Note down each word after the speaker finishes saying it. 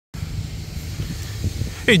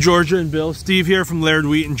Hey Georgia and Bill, Steve here from Laird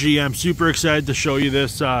Wheaton GM. Super excited to show you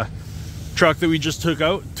this truck that we just took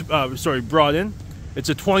out, brought in. It's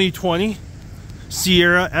a 2020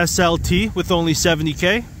 Sierra SLT with only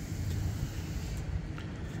 70K.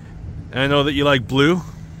 And I know that you like blue.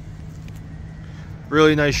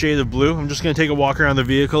 Really nice shade of blue. I'm just going to take a walk around the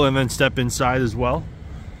vehicle and then step inside as well.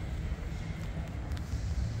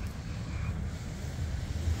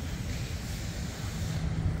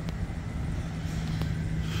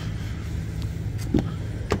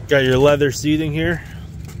 Got your leather seating here.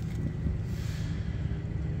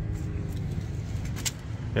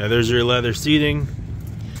 Yeah, there's your leather seating.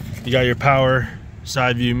 You got your power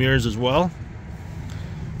side view mirrors as well.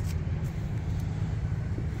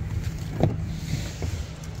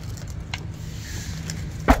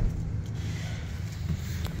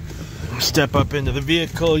 Step up into the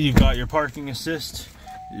vehicle, you got your parking assist.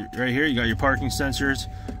 Right here, you got your parking sensors.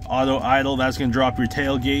 Auto idle, that's gonna drop your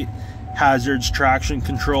tailgate. Hazards, traction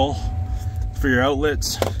control for your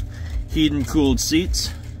outlets. Heated and cooled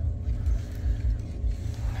seats.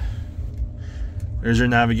 There's your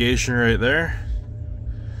navigation right there.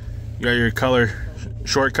 You got your color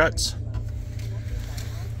shortcuts.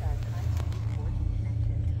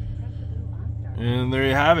 And there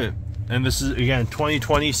you have it. And this is, again,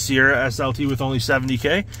 2020 Sierra SLT with only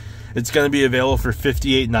 70K. It's going to be available for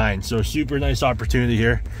 $58,900. So super nice opportunity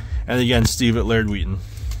here. And again, Steve at Laird Wheaton.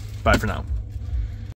 Bye for now.